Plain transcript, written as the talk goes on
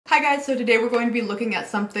Hi guys, so today we're going to be looking at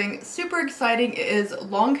something super exciting. It is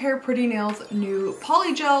LongHairPrettyNails' new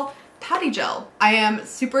Polygel Patty Gel. I am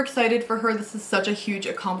super excited for her. This is such a huge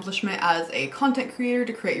accomplishment as a content creator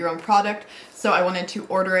to create your own product. So I wanted to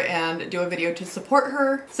order it and do a video to support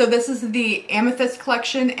her. So this is the Amethyst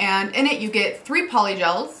collection, and in it you get 3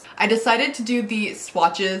 polygels. I decided to do the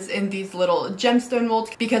swatches in these little gemstone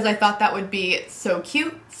molds because I thought that would be so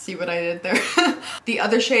cute. See what I did there? The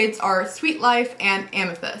other shades are Sweet Life and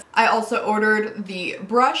Amethyst. I also ordered the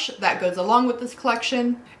brush that goes along with this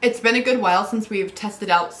collection. It's been a good while since we've tested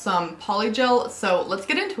out some polygel, so let's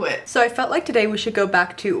get into it. So I felt like today we should go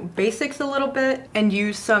back to basics a little bit and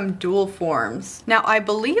use some dual forms. Now I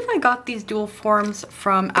believe I got these dual forms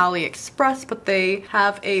from AliExpress, but they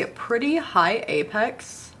have a pretty high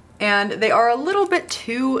apex. And they are a little bit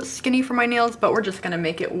too skinny for my nails, but we're just gonna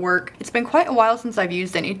make it work. It's been quite a while since I've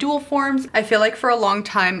used any dual forms. I feel like for a long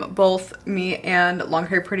time, both me and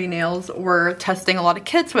LongHairPrettyNails were testing a lot of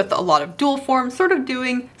kits with a lot of dual forms, sort of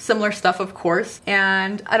doing similar stuff, of course.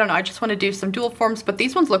 And I don't know, I just wanna do some dual forms, but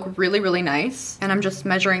these ones look really, really nice. And I'm just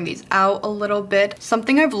measuring these out a little bit.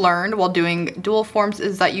 Something I've learned while doing dual forms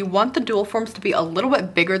is that you want the dual forms to be a little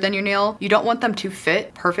bit bigger than your nail. You don't want them to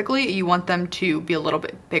fit perfectly. You want them to be a little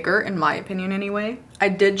bit bigger, in my opinion anyway. I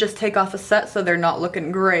did just take off a set, so they're not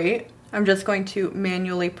looking great. I'm just going to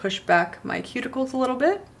manually push back my cuticles a little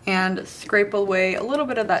bit and scrape away a little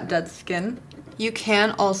bit of that dead skin. You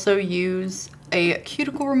can also use a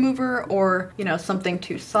cuticle remover or, you know, something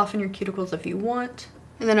to soften your cuticles if you want.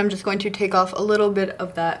 And then I'm just going to take off a little bit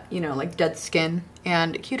of that, you know, like dead skin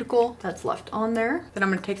and cuticle that's left on there. Then I'm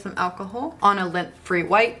gonna take some alcohol on a lint-free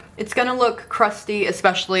wipe. It's gonna look crusty,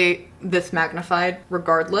 especially this magnified,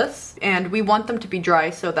 regardless. And we want them to be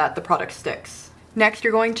dry so that the product sticks. Next,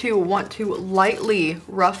 you're going to want to lightly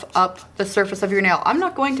rough up the surface of your nail. I'm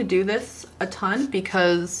not going to do this a ton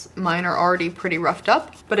because mine are already pretty roughed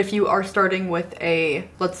up. But if you are starting with a,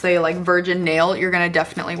 let's say like virgin nail, you're gonna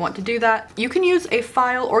definitely want to do that. You can use a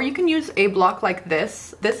file or you can use a block like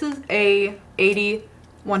this. This is a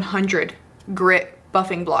 80-100 grit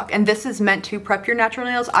buffing block, and this is meant to prep your natural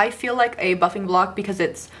nails. I feel like a buffing block, because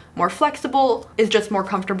it's more flexible, is just more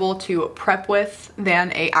comfortable to prep with than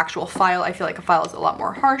a actual file. I feel like a file is a lot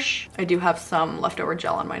more harsh. I do have some leftover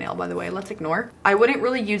gel on my nail, by the way, let's ignore. I wouldn't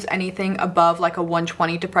really use anything above like a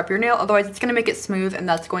 120 to prep your nail, otherwise it's gonna make it smooth and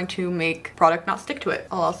that's going to make product not stick to it.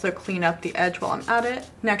 I'll also clean up the edge while I'm at it.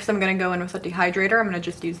 Next, I'm gonna go in with a dehydrator. I'm gonna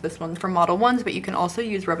just use this one from Model 1s, but you can also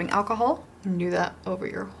use rubbing alcohol and do that over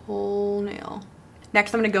your whole nail.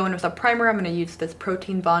 Next, I'm gonna go in with a primer. I'm gonna use this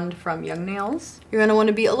Protein Bond from Young Nails. You're gonna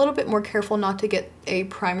wanna be a little bit more careful not to get a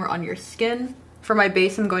primer on your skin. For my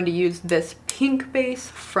base, I'm going to use this pink base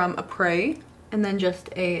from Apres, and then just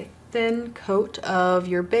a thin coat of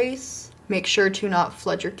your base. Make sure to not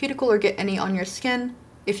flood your cuticle or get any on your skin.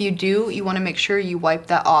 If you do, you wanna make sure you wipe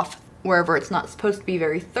that off wherever it's not supposed to be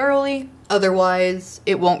very thoroughly. Otherwise,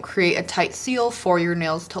 it won't create a tight seal for your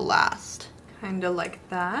nails to last. Kinda like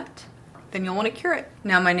that. Then you'll want to cure it.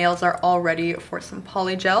 Now my nails are all ready for some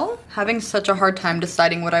polygel. Having such a hard time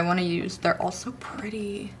deciding what I want to use. They're all so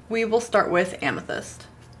pretty. We will start with Amethyst.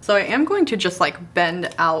 So I am going to just like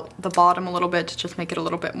bend out the bottom a little bit to just make it a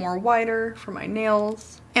little bit more wider for my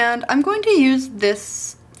nails. And I'm going to use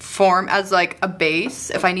this form as like a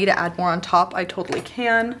base. If I need to add more on top, I totally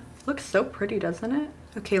can. Looks so pretty, doesn't it?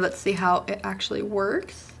 Okay, let's see how it actually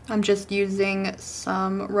works. I'm just using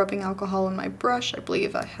some rubbing alcohol in my brush. I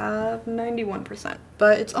believe I have 91%.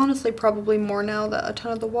 But it's honestly probably more now that a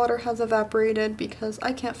ton of the water has evaporated because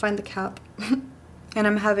I can't find the cap. And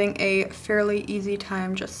I'm having a fairly easy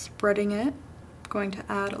time just spreading it. I'm going to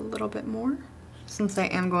add a little bit more since I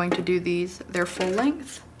am going to do these their full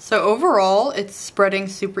length. So overall, it's spreading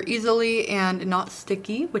super easily and not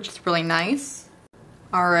sticky, which is really nice.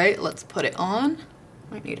 All right, let's put it on.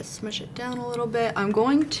 Might need to smush it down a little bit. I'm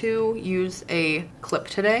going to use a clip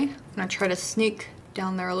today. I'm gonna try to sneak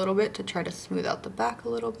down there a little bit to try to smooth out the back a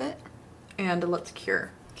little bit. And let's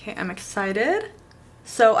cure. Okay, I'm excited.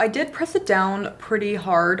 So I did press it down pretty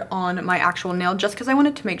hard on my actual nail just because I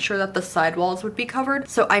wanted to make sure that the sidewalls would be covered.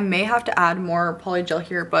 So I may have to add more polygel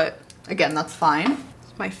here, but again, that's fine.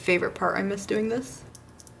 It's my favorite part. I miss doing this.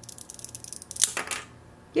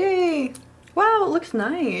 Yay! Wow, it looks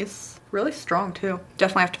nice. Really strong too.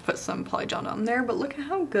 Definitely have to put some polygel on there, but look at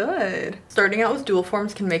how good. Starting out with dual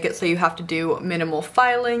forms can make it so you have to do minimal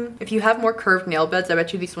filing. If you have more curved nail beds, I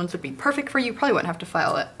bet you these ones would be perfect for you. You probably wouldn't have to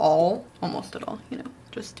file at all, almost at all, you know.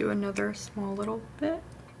 Just do another small little bit.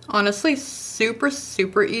 Honestly, super,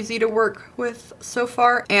 super easy to work with so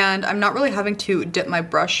far, and I'm not really having to dip my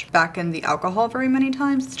brush back in the alcohol very many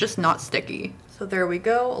times. It's just not sticky. So there we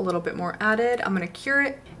go, a little bit more added. I'm gonna cure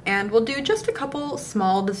it and we'll do just a couple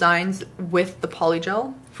small designs with the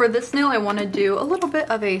Polygel. For this nail, I wanna do a little bit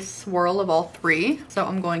of a swirl of all three. So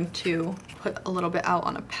I'm going to put a little bit out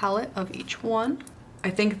on a palette of each one. I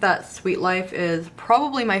think that Sweet Life is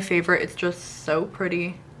probably my favorite. It's just so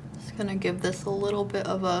pretty. Just gonna give this a little bit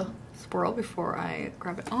of a swirl before I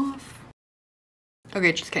grab it off.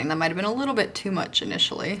 Okay, just kidding, that might have been a little bit too much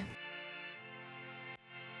initially.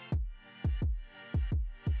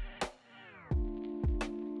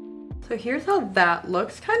 So here's how that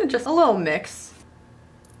looks, kind of just a little mix.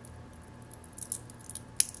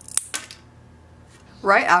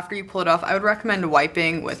 Right after you pull it off, I would recommend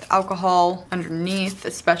wiping with alcohol underneath,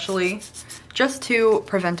 especially, just to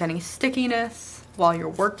prevent any stickiness while you're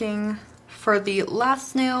working. For the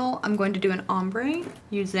last nail, I'm going to do an ombre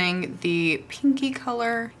using the pinky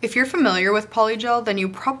color. If you're familiar with Polygel, then you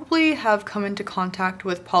probably have come into contact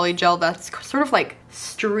with Polygel that's sort of like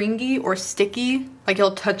stringy or sticky. Like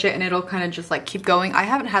you'll touch it and it'll kind of just like keep going. I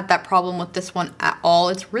haven't had that problem with this one at all.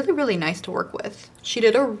 It's really, really nice to work with. She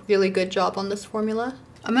did a really good job on this formula.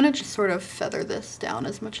 I'm gonna just sort of feather this down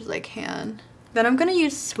as much as I can. Then I'm gonna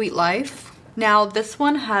use Sweet Life. Now this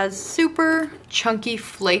one has super chunky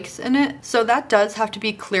flakes in it, so that does have to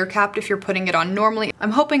be clear capped if you're putting it on normally.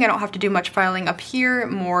 I'm hoping I don't have to do much filing up here,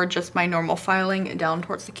 more just my normal filing down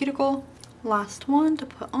towards the cuticle. Last one to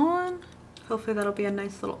put on. Hopefully that'll be a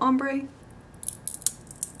nice little ombre.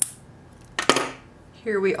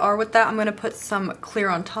 Here we are with that. I'm gonna put some clear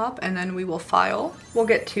on top and then we will file. We'll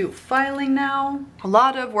get to filing now. A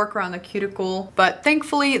lot of work around the cuticle, but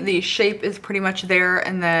thankfully the shape is pretty much there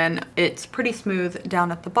and then it's pretty smooth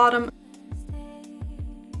down at the bottom.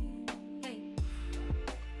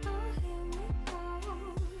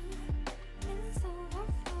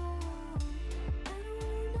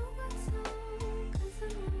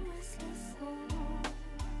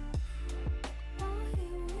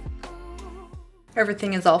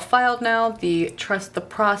 Everything is all filed now. The trust the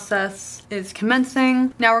process is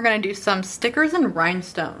commencing. Now we're gonna do some stickers and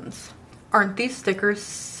rhinestones. Aren't these stickers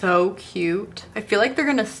so cute? I feel like they're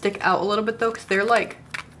gonna stick out a little bit though because they're like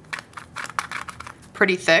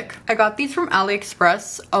pretty thick. I got these from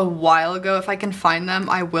AliExpress a while ago. If I can find them,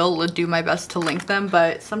 I will do my best to link them,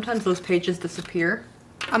 but sometimes those pages disappear.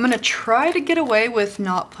 I'm gonna try to get away with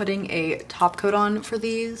not putting a top coat on for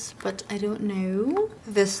these, but I don't know.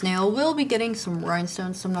 This nail will be getting some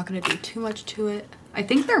rhinestones, so I'm not gonna do too much to it. I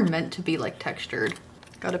think they're meant to be like textured.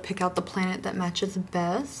 Gotta pick out the planet that matches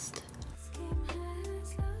best.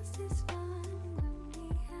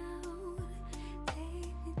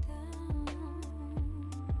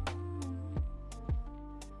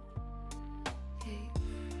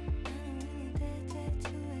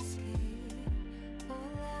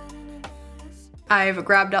 I've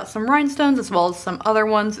grabbed out some rhinestones as well as some other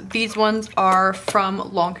ones. These ones are from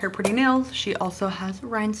LongHairPrettyNails. She also has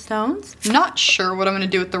rhinestones. Not sure what I'm gonna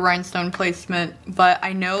do with the rhinestone placement, but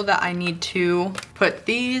I know that I need to put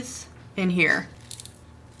these in here.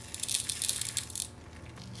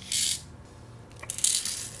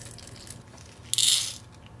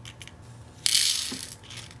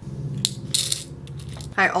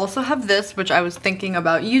 I also have this, which I was thinking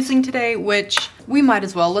about using today, which we might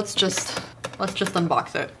as well. Let's just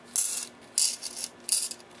unbox it.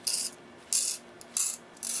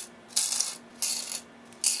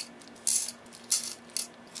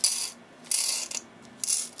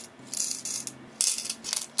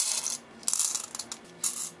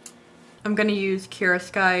 I'm gonna use Kiara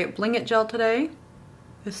Sky Bling It Gel today.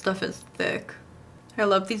 This stuff is thick. I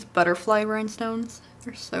love these butterfly rhinestones.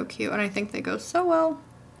 They're so cute and I think they go so well.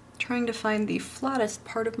 Trying to find the flattest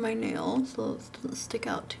part of my nail so it doesn't stick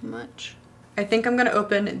out too much. I think I'm gonna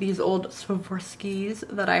open these old Swarovskis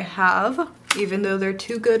that I have, even though they're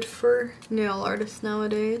too good for nail artists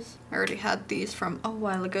nowadays. I already had these from a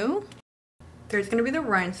while ago. There's gonna be the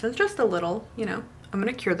rhinestones, just a little, you know. I'm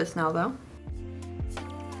gonna cure this now though.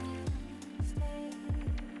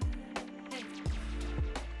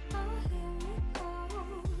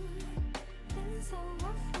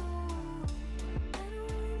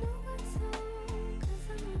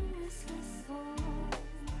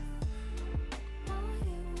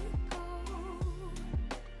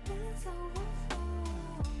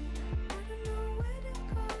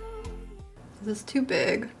 This is too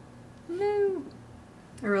big. No.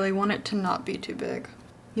 I really want it to not be too big.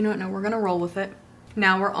 You know what, no, we're gonna roll with it.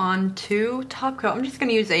 Now we're on to top coat. I'm just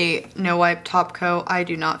gonna use a no wipe top coat. I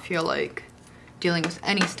do not feel like dealing with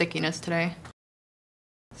any stickiness today.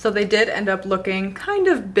 So they did end up looking kind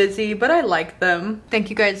of busy, but I like them. Thank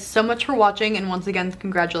you guys so much for watching, and once again,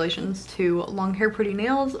 congratulations to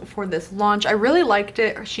LongHairPrettyNails for this launch. I really liked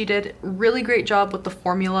it. She did a really great job with the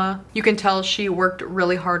formula. You can tell she worked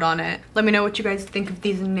really hard on it. Let me know what you guys think of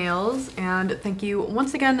these nails, and thank you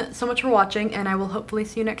once again so much for watching, and I will hopefully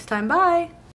see you next time. Bye!